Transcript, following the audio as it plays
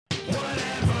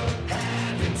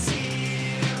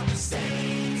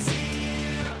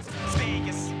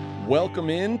Welcome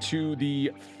into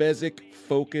the Fezzik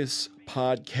Focus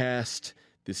podcast.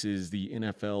 This is the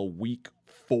NFL Week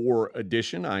 4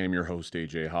 edition. I am your host,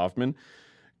 AJ Hoffman,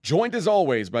 joined as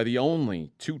always by the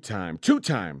only two-time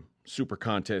Super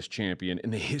Contest champion in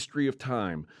the history of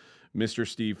time, Mr.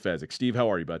 Steve Fezzik. Steve, how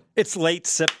are you, bud? It's late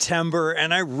September,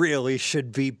 and I really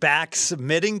should be back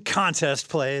submitting contest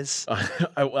plays.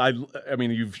 I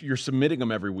mean, you're submitting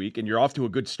them every week, and you're off to a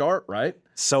good start, right?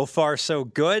 So far, so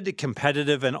good.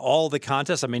 Competitive in all the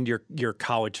contests. I'm in your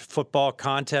college football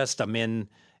contest. I'm in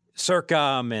Circa.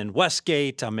 I'm in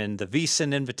Westgate. I'm in the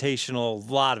VSiN Invitational.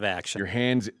 A lot of action. Your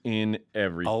hands in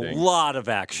everything. A lot of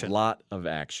action. Lot of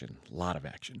action.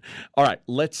 All right,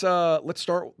 let's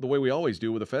start the way we always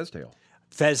do with a Fez Tale.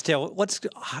 Fez Tale.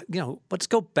 Let's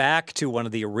go back to one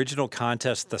of the original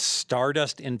contests, the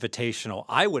Stardust Invitational.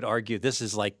 I would argue this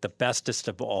is like the bestest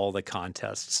of all the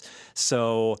contests.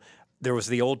 So there was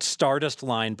the old Stardust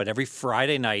line, but every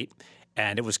Friday night,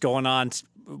 and it was going on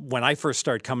when I first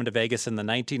started coming to Vegas in the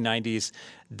 1990s,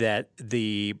 that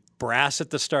the brass at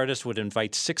the Stardust would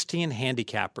invite 16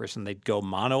 handicappers, and they'd go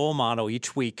mano-a-mano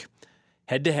each week,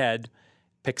 head-to-head,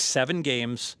 pick 7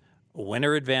 games.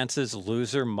 Winner advances,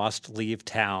 loser must leave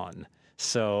town.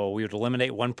 So we would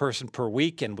eliminate one person per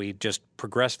week, and we just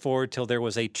progressed forward till there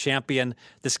was a champion.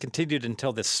 This continued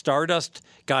until the Stardust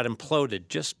got imploded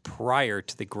just prior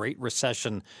to the Great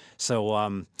Recession.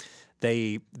 So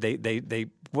they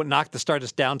knocked the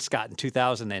Stardust down, Scott, in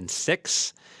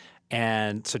 2006.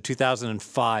 And so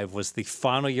 2005 was the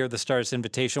final year of the Stardust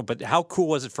Invitational. But how cool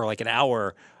was it for like an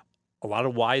hour? A lot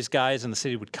of wise guys in the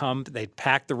city would come. They'd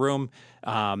pack the room.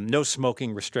 No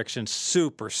smoking restrictions.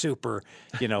 Super,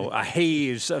 a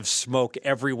haze of smoke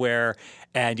everywhere.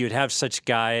 And you'd have such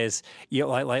guys,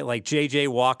 like J.J.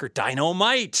 Walker,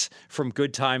 Dynamite from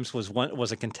Good Times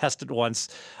was a contestant once.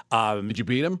 Did you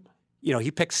beat him?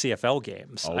 He picked CFL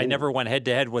games. Oh. I never went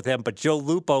head-to-head with him, but Joe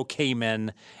Lupo came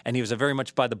in, and he was very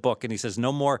much by the book, and he says,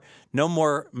 no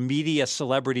more media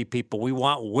celebrity people. We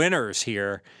want winners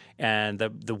here. And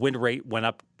the win rate went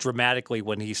up dramatically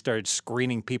when he started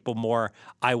screening people more.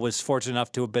 I was fortunate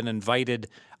enough to have been invited,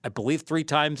 I believe, 3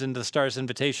 times into the Stars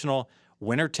Invitational.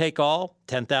 Winner take all,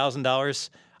 $10,000.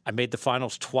 I made the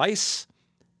finals twice.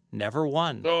 Never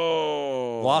won.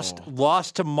 Oh.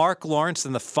 Lost to Mark Lawrence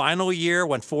in the final year,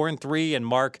 went 4-3, and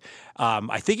Mark,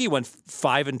 I think he went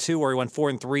 5-2, or he went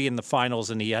 4-3 in the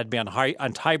finals, and he had me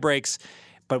on tie breaks.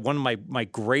 But one of my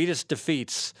greatest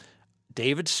defeats,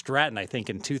 David Stratton, I think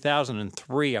in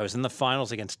 2003, I was in the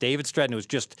finals against David Stratton, who was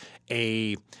just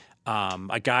a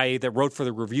guy that wrote for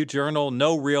the Review Journal,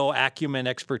 no real acumen,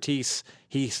 expertise.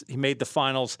 He made the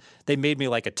finals. They made me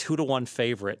like a 2-1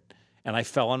 favorite. And I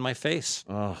fell on my face.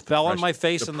 Fell on my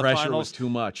face in the finals. The pressure was too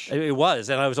much. It was,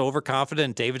 and I was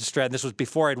overconfident. David Stratton, this was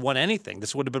before I'd won anything.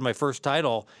 This would have been my first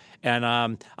title. And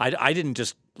I didn't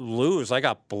just lose. I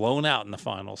got blown out in the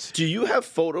finals. Do you have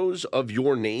photos of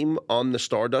your name on the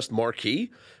Stardust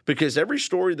marquee? Because every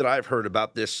story that I've heard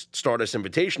about this Stardust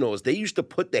Invitational is they used to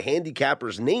put the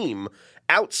handicapper's name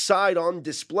outside on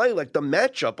display, like the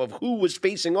matchup of who was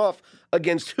facing off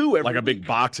against who every Like a week. big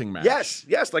boxing match.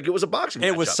 Yes, like it was a boxing match.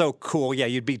 It was so cool. Yeah,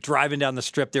 you'd be driving down the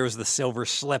strip. There was the silver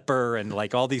slipper and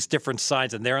like all these different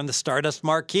signs. And there on the Stardust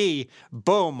marquee,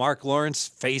 boom, Mark Lawrence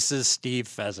faces Steve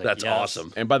Fezzik. That's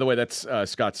awesome. And by the way, that's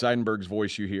Scott Seidenberg's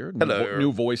voice you hear. Hello.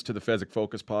 New voice to the Fezzik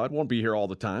Focus Pod. Won't be here all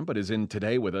the time, but is in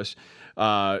today with us.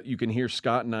 You can hear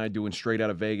Scott and I doing Straight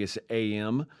Outta Vegas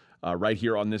AM right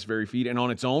here on this very feed and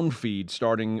on its own feed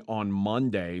starting on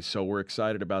Monday. So we're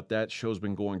excited about that. Show's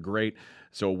been going great.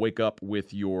 So wake up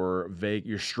with your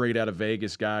Straight Outta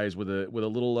Vegas guys with a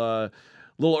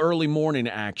little early morning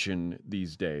action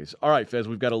these days. All right, Fez,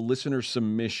 we've got a listener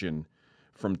submission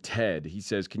from Ted. He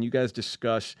says, "Can you guys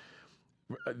discuss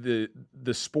the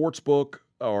sports book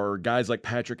or guys like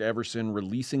Patrick Everson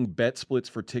releasing bet splits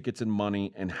for tickets and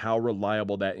money, and how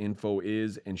reliable that info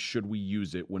is, and should we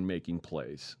use it when making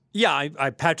plays?" Yeah,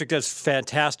 Patrick does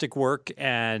fantastic work,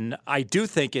 and I do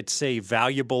think it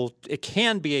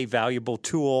can be a valuable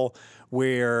tool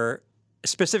where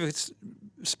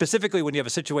specifically when you have a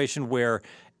situation where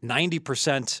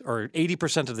 90% or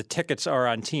 80% of the tickets are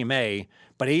on Team A,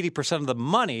 but 80% of the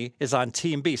money is on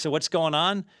Team B. So what's going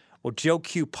on? Well, Joe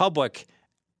Q Public,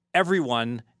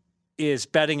 everyone is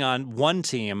betting on one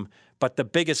team, but the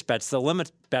biggest bets, the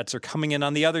limit bets, are coming in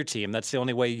on the other team. That's the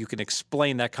only way you can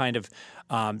explain that kind of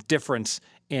difference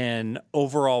in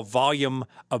overall volume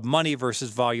of money versus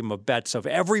volume of bets. So if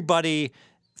everybody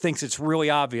thinks it's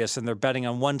really obvious and they're betting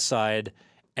on one side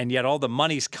and yet all the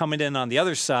money's coming in on the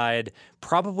other side,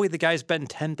 probably the guys betting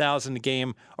 $10,000 a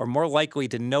game are more likely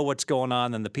to know what's going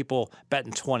on than the people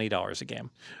betting $20 a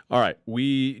game. All right.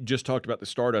 We just talked about the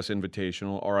Stardust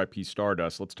Invitational, RIP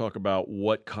Stardust. Let's talk about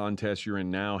what contest you're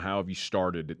in now. How have you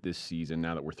started this season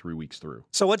now that we're 3 weeks through?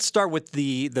 So let's start with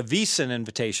the VSiN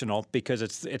Invitational because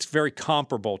it's very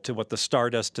comparable to what the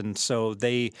Stardust, and so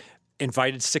they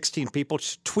invited 16 people,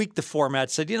 tweaked the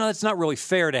format, said, it's not really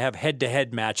fair to have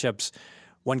head-to-head matchups.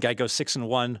 One guy goes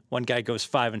 6-1, one guy goes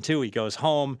 5-2, he goes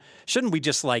home. Shouldn't we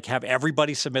just have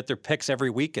everybody submit their picks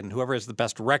every week, and whoever has the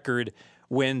best record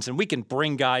wins, and we can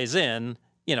bring guys in,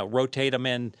 rotate them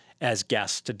in as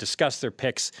guests to discuss their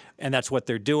picks, and that's what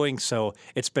they're doing. So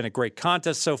it's been a great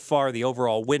contest so far. The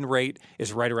overall win rate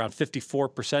is right around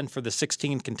 54% for the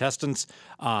 16 contestants.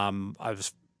 I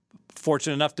was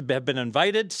fortunate enough to have been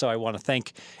invited, so I want to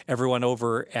thank everyone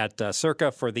over at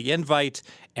Circa for the invite.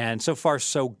 And so far,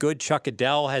 so good. Chuck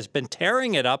Adell has been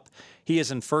tearing it up. He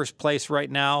is in first place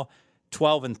right now,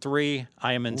 12-3.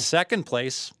 I am in second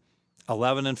place,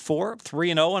 11-4,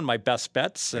 3-0 on my best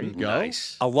bets. And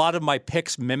Nice. a lot of my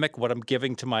picks mimic what I'm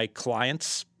giving to my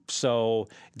clients. So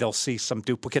they'll see some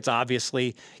duplicates,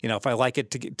 obviously. If I like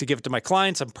it to give it to my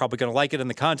clients, I'm probably going to like it in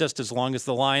the contest as long as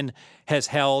the line has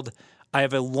held. I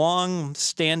have a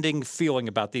long-standing feeling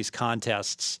about these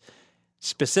contests.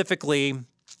 Specifically,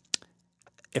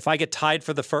 if I get tied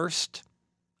for the first,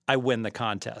 I win the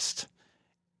contest.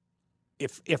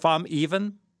 If I'm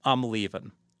even, I'm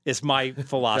leaving, is my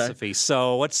philosophy. Okay.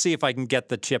 So let's see if I can get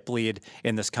the chip lead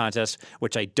in this contest,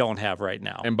 which I don't have right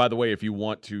now. And by the way, if you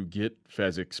want to get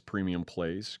Fezzik's premium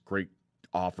plays, great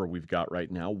offer we've got right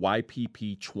now,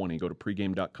 YPP20. Go to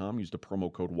pregame.com, use the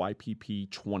promo code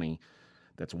YPP20.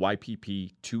 That's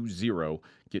YPP20.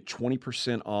 Get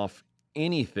 20% off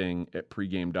anything at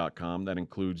pregame.com. That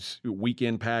includes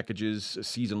weekend packages,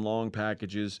 season-long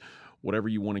packages, whatever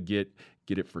you want to get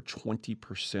it for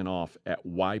 20% off at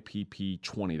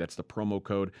YPP20. That's the promo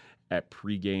code at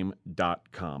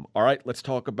pregame.com. All right, let's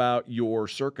talk about your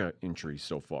Circa entries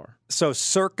so far. So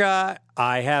Circa,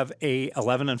 I have a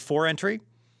 11-4 entry.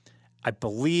 I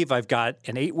believe I've got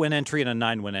an 8-win entry and a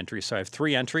 9-win entry, so I have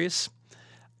 3 entries.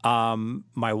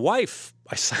 My wife,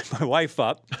 I signed my wife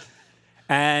up,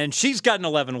 and she's got an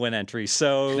 11-win entry.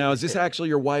 So now, is this actually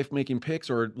your wife making picks,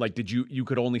 or did you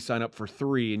could only sign up for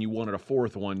 3 and you wanted a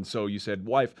 4th one? So you said,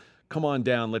 "Wife, come on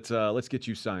down. Let's get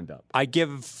you signed up." I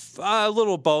give a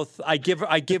little both. I give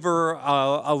her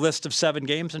a list of 7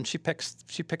 games, and she picks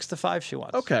the 5 she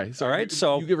wants. Okay, all right.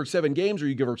 So you give her 7 games, or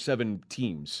you give her 7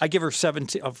 teams? I give her 7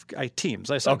 teams. I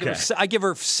give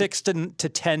her 6 to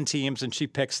 10 teams, and she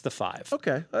picks the 5.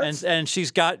 Okay, and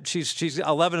she's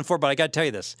 11-4. But I got to tell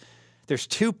you this: there's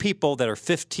 2 people that are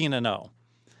 15-0.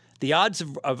 The odds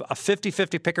of a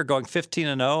 50-50 picker going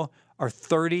 15-0 are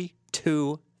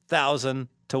 32,000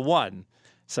 to 1.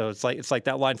 So it's like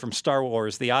that line from Star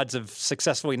Wars. The odds of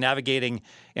successfully navigating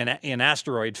an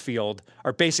asteroid field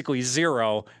are basically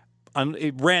 0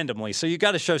 randomly. So you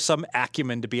got to show some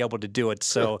acumen to be able to do it.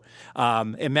 So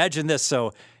imagine this.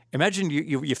 So imagine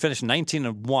you finish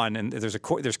 19-1 and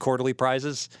there's quarterly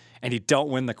prizes and you don't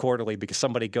win the quarterly because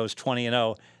somebody goes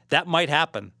 20-0. That might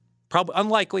happen. Probably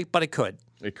unlikely, but it could.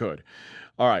 It could.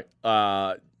 All right.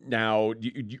 Now,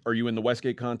 are you in the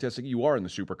Westgate contest? You are in the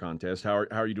Super contest. How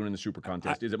are you doing in the Super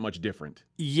contest? Is it much different?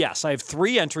 Yes, I have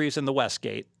 3 entries in the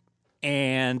Westgate,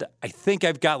 and I think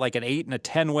I've got like an 8 and a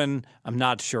 10 win. I'm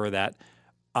not sure of that,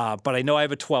 but I know I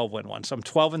have a 12-win one. So I'm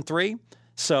 12-3.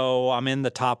 So I'm in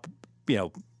the top,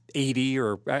 80,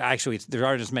 or actually there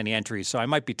aren't as many entries, so I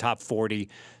might be top 40.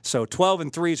 So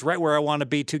 12-3 is right where I want to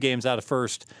be. 2 games out of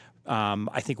first.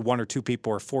 I think 1 or 2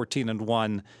 people are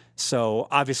 14-1. So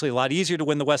obviously a lot easier to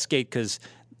win the Westgate because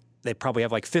they probably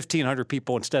have like 1,500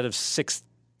 people instead of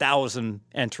 6,000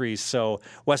 entries. So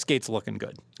Westgate's looking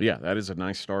good. Yeah, that is a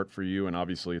nice start for you. And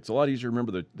obviously it's a lot easier to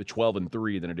remember the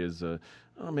 12-3 than it is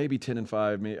maybe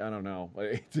 10-5. Maybe, I don't know.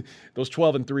 Those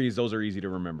 12-3s, those are easy to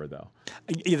remember, though.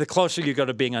 The closer you go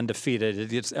to being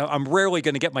undefeated, I'm rarely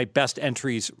going to get my best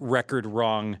entries record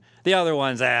wrong. The other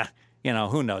ones,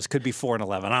 who knows? Could be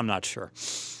 4-11. I'm not sure.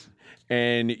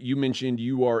 And you mentioned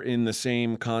you are in the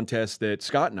same contest that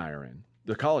Scott and I are in,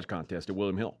 the college contest at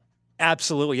William Hill.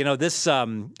 Absolutely. This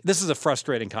is a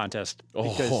frustrating contest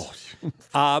because,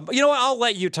 I'll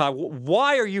let you talk.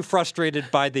 Why are you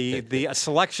frustrated by the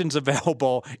selections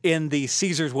available in the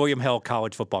Caesars William Hill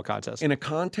College Football Contest? In a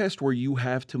contest where you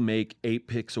have to make 8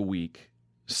 picks a week,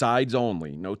 sides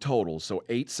only, no totals, so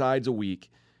 8 sides a week,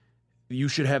 you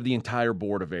should have the entire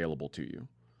board available to you.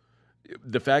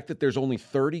 The fact that there's only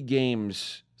 30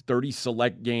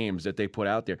 select games that they put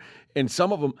out there, and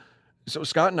some of them, So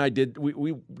Scott and I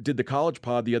we did the college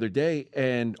pod the other day,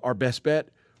 and our best bet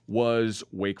was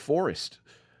Wake Forest.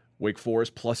 Wake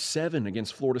Forest +7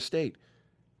 against Florida State.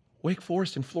 Wake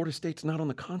Forest and Florida State's not on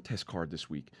the contest card this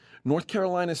week. North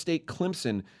Carolina State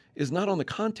Clemson is not on the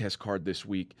contest card this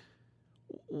week.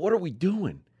 What are we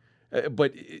doing?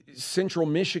 But Central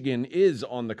Michigan is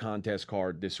on the contest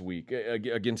card this week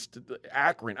against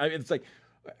Akron. It's like,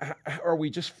 are we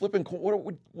just flipping?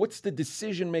 What's the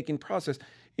decision-making process?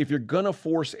 If you're going to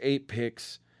force 8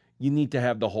 picks, you need to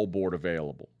have the whole board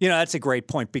available. That's a great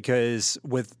point, because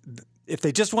if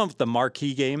they just went with the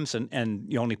marquee games and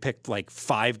you only picked like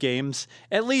 5 games,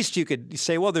 at least you could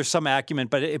say, well, there's some acumen.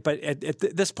 But at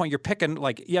this point, you're picking,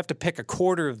 like, you have to pick a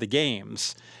quarter of the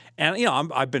games. And,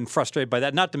 I've been frustrated by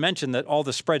that, not to mention that all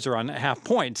the spreads are on half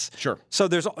points. Sure. So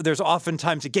there's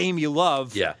oftentimes a game you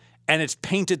love. Yeah. And it's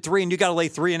painted 3, and you got to lay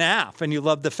 3.5, and you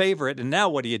love the favorite. And now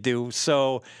what do you do?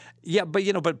 So, yeah,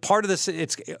 but part of this,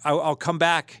 I'll come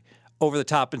back over the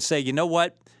top and say, you know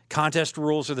what? Contest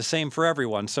rules are the same for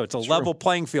everyone. So it's a level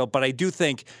playing field. But I do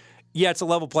think, it's a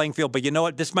level playing field. But you know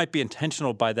what? This might be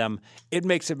intentional by them. It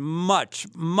makes it much,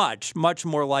 much, much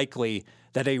more likely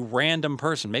that a random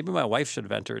person, maybe my wife should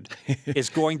have entered, is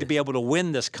going to be able to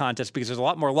win this contest, because there's a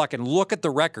lot more luck. And look at the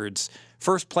records.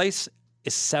 First place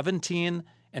is 17-7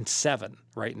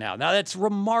 right now. Now, that's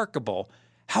remarkable.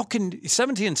 How can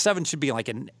 17-7 should be like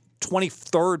in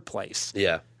 23rd place?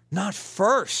 Yeah. Not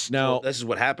first. Now, this is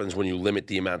what happens when you limit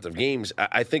the amount of games.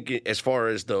 I think as far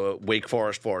as the Wake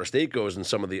Forest, Florida State goes, and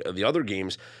some of the other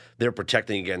games, they're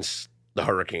protecting against the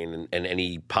hurricane and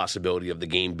any possibility of the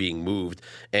game being moved.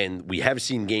 And we have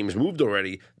seen games moved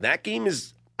already. That game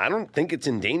I don't think it's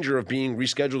in danger of being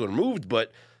rescheduled or moved,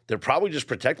 but they're probably just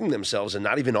protecting themselves and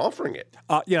not even offering it.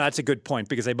 That's a good point,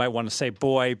 because they might want to say,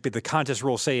 boy, the contest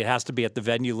rules say it has to be at the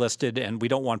venue listed, and we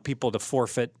don't want people to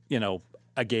forfeit,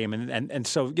 a game. And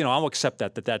so, I'll accept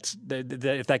that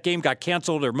if that game got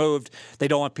canceled or moved, they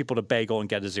don't want people to bagel and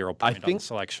get a 0 point on the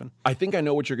selection. I think I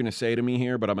know what you're going to say to me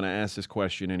here, but I'm going to ask this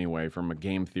question anyway from a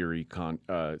game theory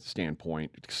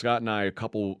standpoint. Scott and I a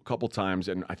couple times,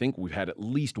 and I think we've had at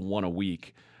least one a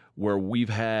week, where we've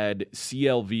had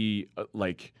CLV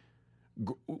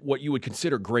what you would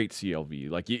consider great CLV.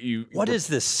 Like what is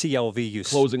this CLV you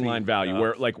closing line value?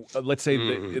 Where, like, let's say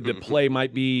the play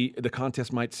might be, the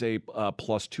contest might say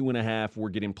 +2.5. We're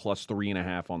getting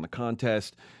 +3.5 on the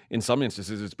contest. In some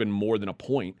instances, it's been more than a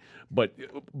point. But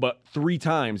 3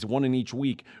 times, one in each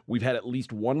week, we've had at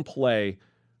least one play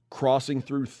crossing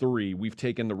through 3. We've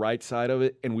taken the right side of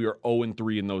it, and we are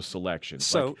 0-3 in those selections.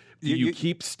 So do you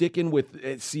keep sticking with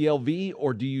CLV,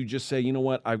 or do you just say, you know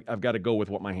what, I've got to go with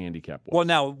what my handicap was? Well,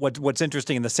 now what's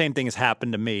interesting, and the same thing has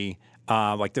happened to me.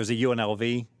 Like there's a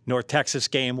UNLV North Texas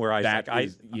game where I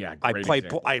played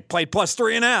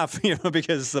 +3.5,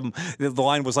 because the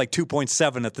line was like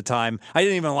 2.7 at the time. I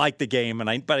didn't even like the game,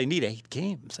 but I need 8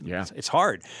 games. And it's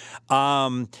hard.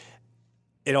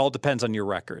 It all depends on your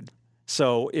record.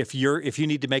 So if you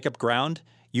need to make up ground,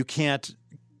 you can't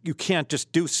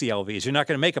just do CLVs. You're not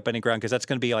going to make up any ground, because that's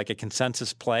going to be like a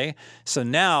consensus play. So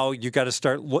now you got to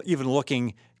start even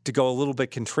looking to go a little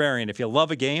bit contrarian. If you love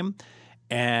a game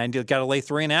and you got to lay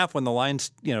 3.5 when the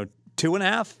line's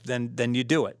 2.5, then you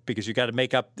do it, because you got to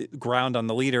make up ground on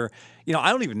the leader.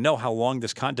 I don't even know how long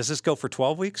does this go for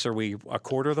 12 weeks? Or are we a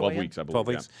quarter of the way? 12 weeks, I believe. 12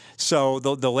 weeks. Yeah. So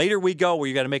the later we go, where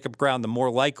you got to make up ground, the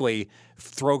more likely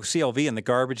throw CLV in the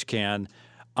garbage can,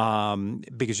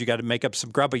 because you got to make up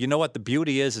some ground. But you know what the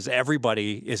beauty is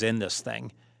everybody is in this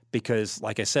thing. Because,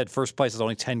 like I said, first place is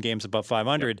only 10 games above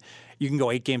 500. Yep. You can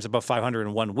go 8 games above 500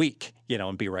 in 1 week,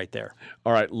 and be right there.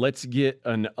 All right, let's get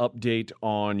an update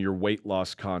on your weight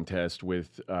loss contest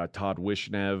with Todd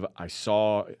Wishnev. I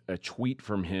saw a tweet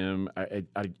from him.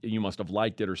 You must have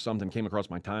liked it or something. Came across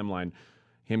my timeline.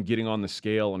 Him getting on the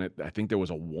scale, and I think there was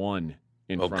a 1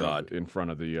 in front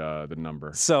of the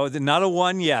number. So not a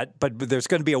 1 yet, but there's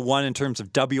going to be a 1 in terms of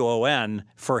WON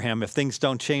for him if things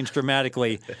don't change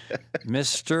dramatically.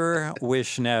 Mr.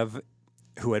 Wishnev,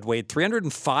 who had weighed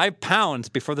 305 pounds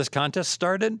before this contest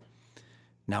started,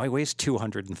 now he weighs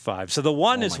 205. So the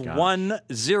 1 is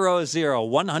 100,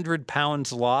 100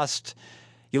 pounds lost.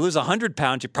 You lose 100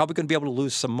 pounds, you're probably going to be able to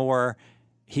lose some more.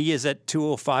 He is at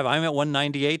 205. I'm at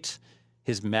 198.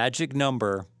 His magic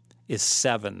number is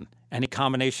 7. Any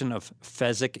combination of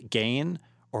Fezzik gain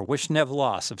or Wishnev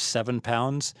loss of 7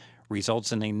 pounds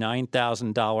results in a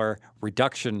 $9,000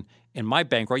 reduction in my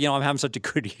bankroll. I'm having such a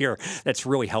good year. That's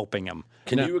really helping him.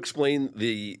 Can you explain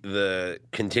the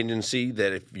contingency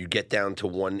that if you get down to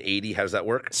 180, how does that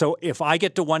work? So if I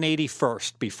get to 180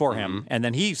 first before him, and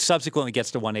then he subsequently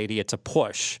gets to 180, it's a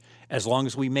push. as long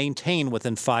as we maintain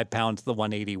within 5 pounds of the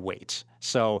 180 weight.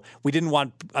 So we didn't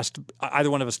want either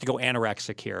one of us to go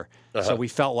anorexic here. So we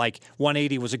felt like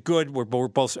 180 was a good. We're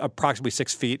both approximately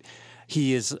 6 feet.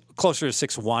 He is closer to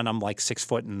 6'1". I'm like 6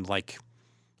 foot and like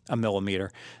a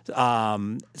millimeter.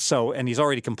 And he's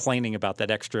already complaining about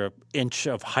that extra inch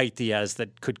of height he has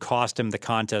that could cost him the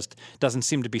contest. Doesn't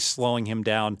seem to be slowing him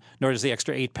down, nor does the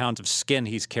extra 8 pounds of skin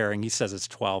he's carrying. He says it's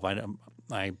 12.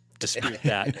 I dispute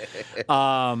that.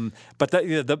 But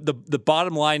the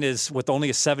bottom line is, with only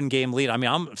a 7-game lead, I mean,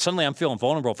 I'm feeling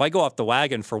vulnerable. If I go off the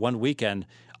wagon for one weekend,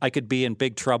 I could be in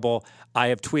big trouble. I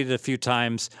have tweeted a few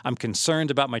times. I'm concerned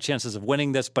about my chances of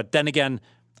winning this, but then again,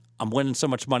 I'm winning so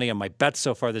much money on my bets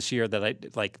so far this year that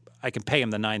I can pay him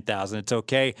the $9,000. It's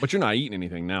okay. But you're not eating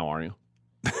anything now, are you?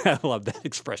 I love that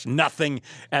expression. Nothing.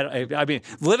 I mean,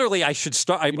 literally, I should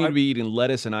start. You need to be eating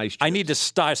lettuce and ice chips. I need to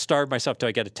starve myself till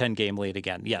I get a 10-game lead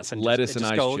again. Yes, and lettuce and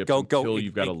ice chips until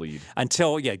you've got a lead.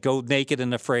 Go naked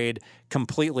and afraid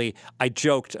completely. I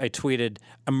joked. I tweeted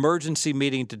emergency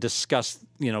meeting to discuss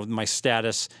my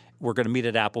status. We're going to meet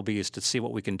at Applebee's to see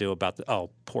what we can do about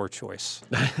poor choice.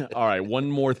 All right, one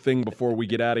more thing before we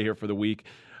get out of here for the week.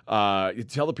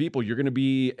 Tell the people you're going to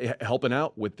be helping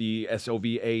out with the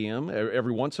SOVAM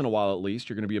every once in a while, at least.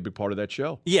 You're going to be a big part of that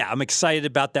show. Yeah, I'm excited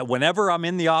about that. Whenever I'm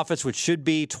in the office, which should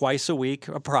be twice a week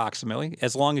approximately,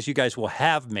 as long as you guys will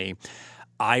have me,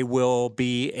 I will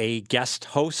be a guest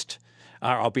host.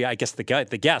 I'll be, I guess, the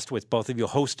guest with both of you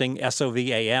hosting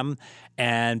SOVAM.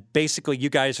 And basically,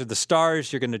 you guys are the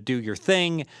stars. You're going to do your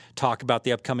thing, talk about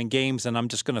the upcoming games, and I'm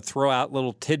just going to throw out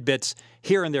little tidbits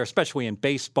here and there, especially in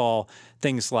baseball.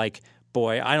 Things like,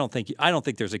 boy, I don't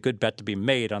think there's a good bet to be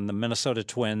made on the Minnesota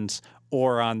Twins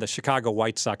or on the Chicago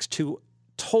White Sox, two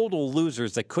total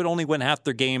losers that could only win half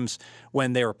their games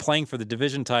when they were playing for the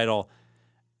division title.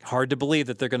 Hard to believe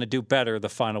that they're going to do better the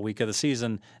final week of the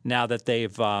season now that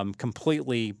they've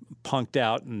completely punked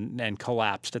out and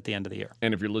collapsed at the end of the year.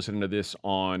 And if you're listening to this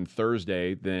on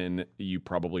Thursday, then you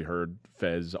probably heard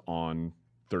Fez on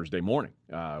Thursday morning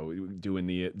doing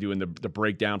the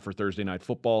breakdown for Thursday Night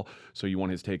Football. So you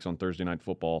want his takes on Thursday Night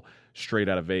Football. Straight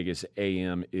Out of Vegas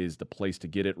AM is the place to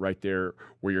get it, right there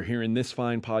where you're hearing this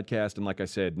fine podcast. And like I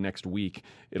said, next week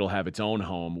it'll have its own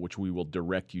home, which we will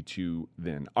direct you to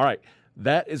then. All right.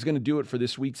 That is going to do it for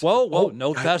this week's.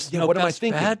 No best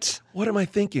bets. What am I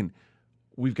thinking?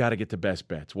 We've got to get to best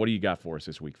bets. What do you got for us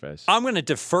this week, Fez? I'm going to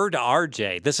defer to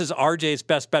RJ. This is RJ's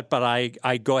best bet, but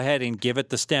I go ahead and give it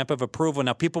the stamp of approval.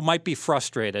 Now, people might be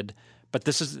frustrated, but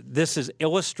this is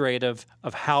illustrative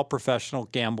of how professional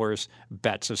gamblers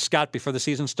bet. So, Scott, before the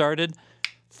season started,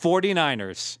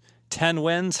 49ers, 10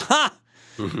 wins. Ha!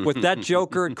 With that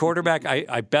joker and quarterback,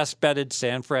 I best betted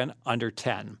San Fran under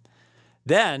 10.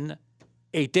 Then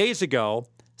 8 days ago,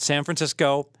 San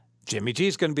Francisco, Jimmy G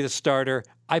is going to be the starter.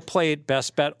 I played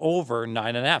best bet over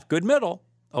 9.5. Good middle,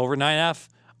 over 9.5,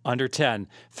 under 10.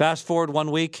 Fast forward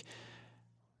 1 week,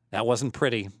 that wasn't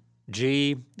pretty.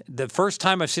 G, the first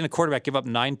time I've seen a quarterback give up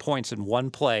 9 points in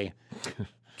one play,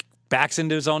 backs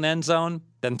into his own end zone,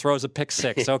 then throws a pick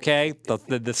six, okay?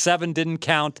 The 7 didn't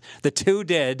count. The 2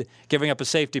 did, giving up a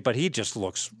safety, but he just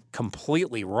looks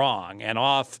completely wrong and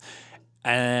off.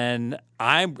 And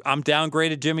I'm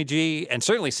downgraded Jimmy G, and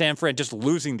certainly San Fran just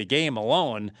losing the game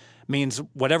alone means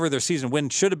whatever their season win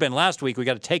should have been last week, we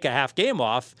got to take a half game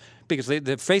off because they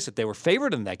face it, they were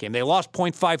favored in that game. They lost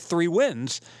 0.53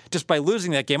 wins just by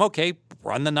losing that game. Okay,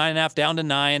 run the 9.5 down to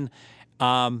 9.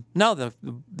 No,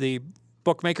 the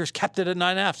bookmakers kept it at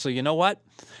 9.5. So you know what?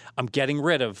 I'm getting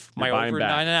rid of my over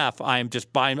 9.5. I'm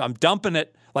just buying. I'm dumping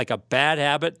it like a bad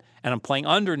habit, and I'm playing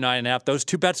under 9.5. Those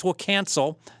 2 bets will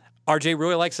cancel. RJ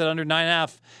really likes it under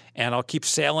 9.5, and I'll keep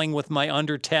sailing with my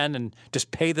under 10 and just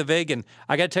pay the vig. And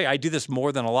I got to tell you, I do this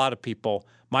more than a lot of people.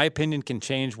 My opinion can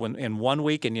change in 1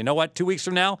 week, and you know what? 2 weeks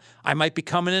from now, I might be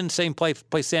coming in same play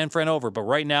San Fran over. But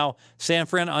right now, San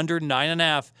Fran under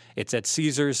 9.5. It's at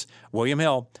Caesars. William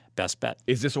Hill, best bet.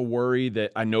 Is this a worry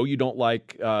that I know you don't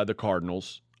like the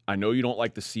Cardinals? I know you don't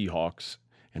like the Seahawks.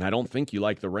 And I don't think you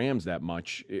like the Rams that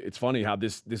much. It's funny how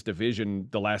this division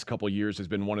the last couple of years has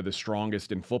been one of the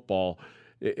strongest in football.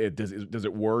 Does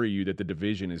it worry you that the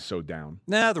division is so down?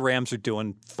 Nah, the Rams are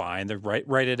doing fine. They're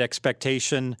right at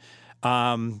expectation.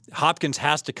 Hopkins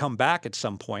has to come back at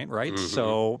some point, right? Mm-hmm.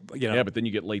 So yeah, but then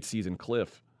you get late season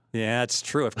Cliff. Yeah, it's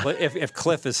true. If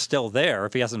Cliff is still there,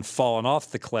 if he hasn't fallen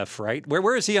off the cliff, right?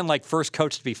 Where is he on first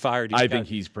coach to be fired? I think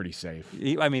he's pretty safe.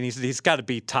 He's got to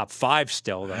be top 5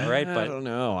 still, though, right? I don't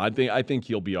know. I think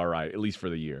he'll be all right, at least for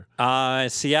the year.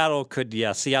 Seattle could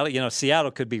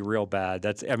Seattle could be real bad.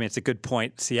 It's a good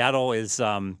point. Seattle is.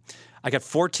 I got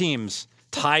 4 teams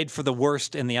tied for the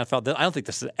worst in the NFL. I don't think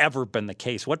this has ever been the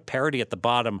case. What parity at the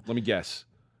bottom? Let me guess.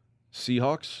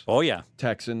 Seahawks, Oh, yeah.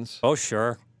 Texans, Oh,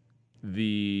 sure.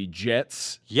 the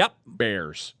Jets, Yep.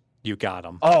 Bears. You got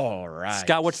them. All right.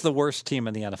 Scott, what's the worst team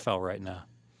in the NFL right now?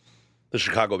 The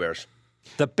Chicago Bears.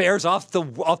 The Bears off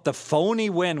the phony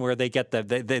win where they get the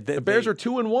Bears are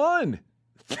 2-1.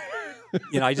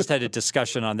 I just had a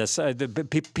discussion on this.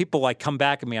 People like come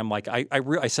back at me. I'm like,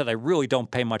 I said I really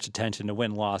don't pay much attention to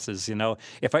win losses.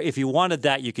 If you wanted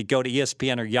that, you could go to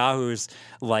ESPN or Yahoo's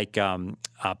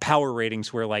power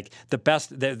ratings, where like the best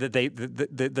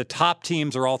the top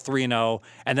teams are all 3-0,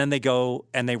 and then they go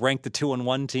and they rank the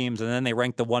 2-1 teams, and then they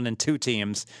rank the 1 and 2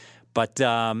 teams. But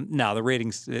no, the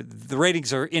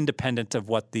ratings are independent of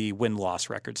what the win-loss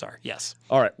records are. Yes.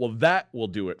 All right. Well, that will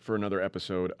do it for another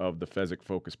episode of the Fezzik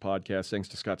Focus podcast. Thanks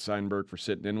to Scott Seidenberg for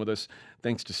sitting in with us.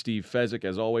 Thanks to Steve Fezzik,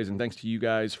 as always. And thanks to you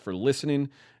guys for listening.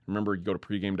 Remember, you go to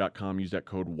pregame.com, use that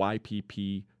code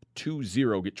YPP20,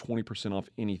 get 20% off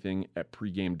anything at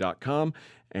pregame.com.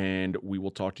 And we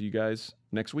will talk to you guys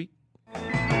next week.